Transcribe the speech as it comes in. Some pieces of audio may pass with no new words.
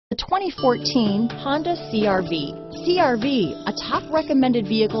2014 Honda CR-V. CR-V, a top recommended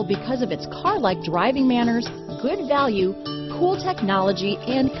vehicle because of its car-like driving manners, good value, cool technology,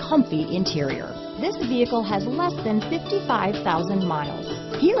 and comfy interior. This vehicle has less than 55,000 miles.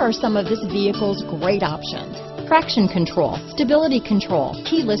 Here are some of this vehicle's great options: traction control, stability control,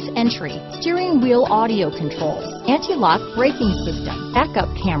 keyless entry, steering wheel audio controls, anti-lock braking system,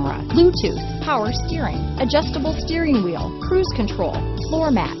 backup camera, Bluetooth, power steering, adjustable steering wheel, cruise control, floor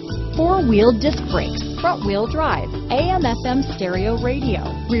mats, four-wheel disc brakes, front-wheel drive, AM/FM stereo radio,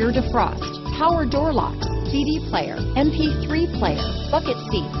 rear defrost, power door locks, CD player, MP3 player, bucket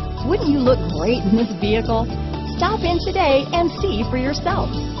seats. Wouldn't you look great in this vehicle? Stop in today and see for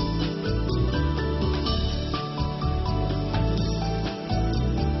yourself.